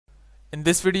In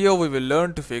this video, we will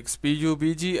learn to fix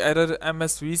PUBG error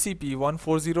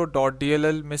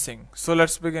msvcp140.dll missing. So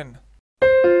let's begin.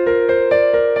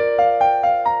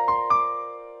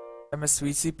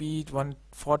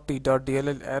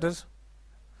 msvcp140.dll error.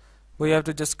 We have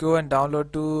to just go and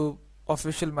download two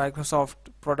official Microsoft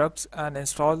products and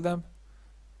install them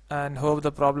and hope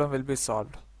the problem will be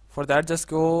solved. For that, just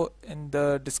go in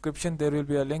the description. There will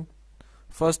be a link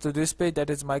first to this page, that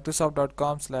is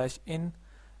microsoft.com/in,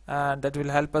 and that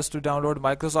will help us to download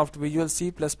Microsoft Visual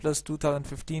C++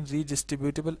 2015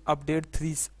 redistributable update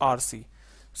 3 RC.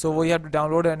 So we have to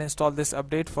download and install this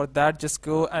update. For that, just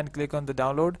go and click on the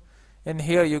download. In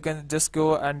here you can just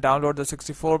go and download the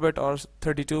 64-bit or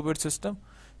 32-bit system.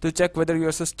 To check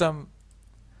your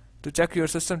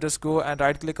system, just go and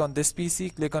right click on this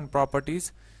PC, click on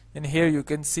properties. In here you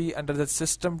can see under the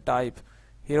system type,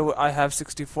 here I have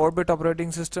 64-bit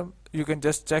operating system. You can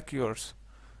just check yours.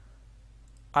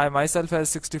 I myself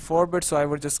has 64-bit, so I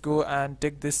will just go and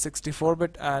take this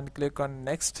 64-bit and click on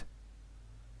next,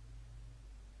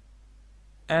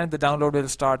 and the download will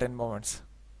start in moments.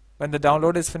 When the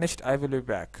download is finished, I will be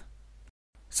back.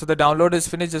 So the download is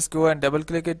finished. Just go and double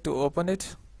click it to open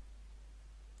it.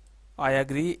 I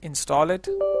agree, install it,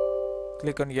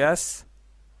 click on yes,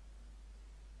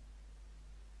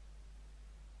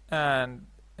 and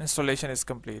installation is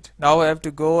complete. Now I have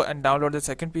to go and download the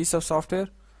second piece of software.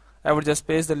 I would just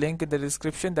paste the link in the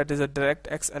description. That is a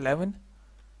DirectX 11.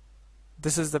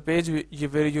 This is the page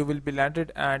where you will be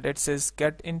landed, and it says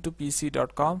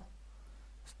getintopc.com.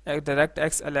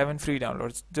 DirectX 11 free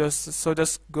downloads.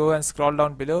 Just go and scroll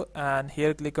down below, and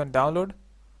here click on download.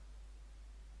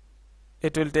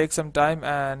 It will take some time,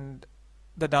 and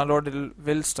the download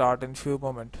will start in few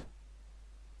moments.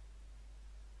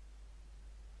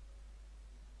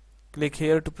 Click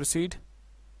here to proceed.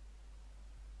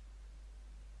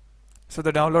 So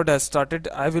the download has started.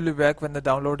 I will be back when the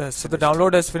download has finished. So the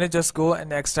download has finished. Just go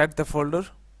and extract the folder,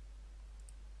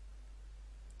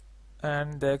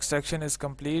 and the extraction is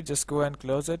complete. Just go and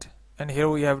close it, and here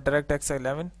we have DirectX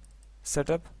 11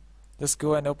 setup. Just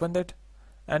go and open it,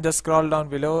 and just scroll down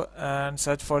below and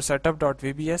search for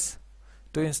setup.vbs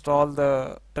to install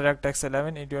the DirectX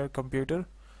 11 into your computer.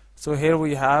 So here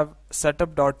we have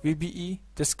setup.vbe.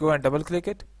 Just go and double click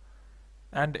it,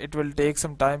 and it will take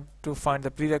some time to find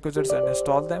the prerequisites and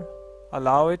install them.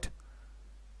 Allow it,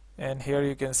 and here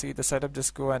you can see the setup.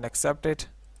 Just go and accept it,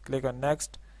 click on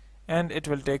next, and it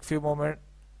will take few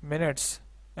minutes.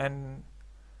 And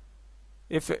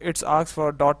if it's asked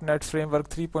for .NET Framework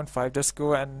 3.5, just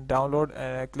go and download,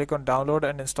 click on download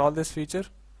and install this feature,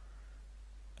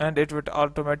 and it would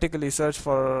automatically search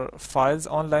for files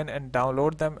online and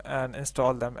download them and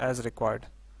install them as required.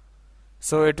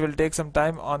 So it will take some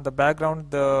time. On the background,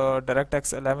 the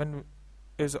DirectX 11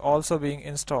 is also being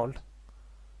installed.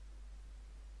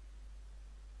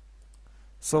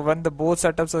 So when the both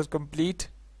setups are complete,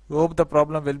 we hope the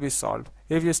problem will be solved.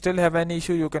 If you still have any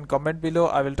issue, you can comment below.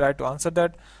 I will try to answer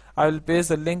that. I will paste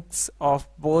the links of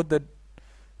both the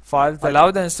files that allow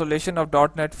the installation of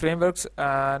 .NET frameworks,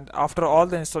 and after all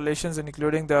the installations,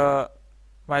 including the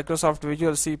Microsoft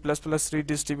Visual C++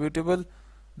 redistributable,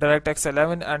 DirectX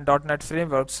 11 and .NET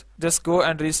frameworks, just go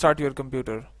and restart your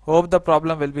computer. Hope the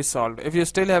problem will be solved. If you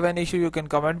still have any issue, you can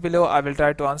comment below. I will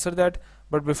try to answer that.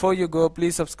 But before you go,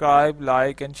 please subscribe,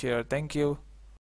 like and share. Thank you.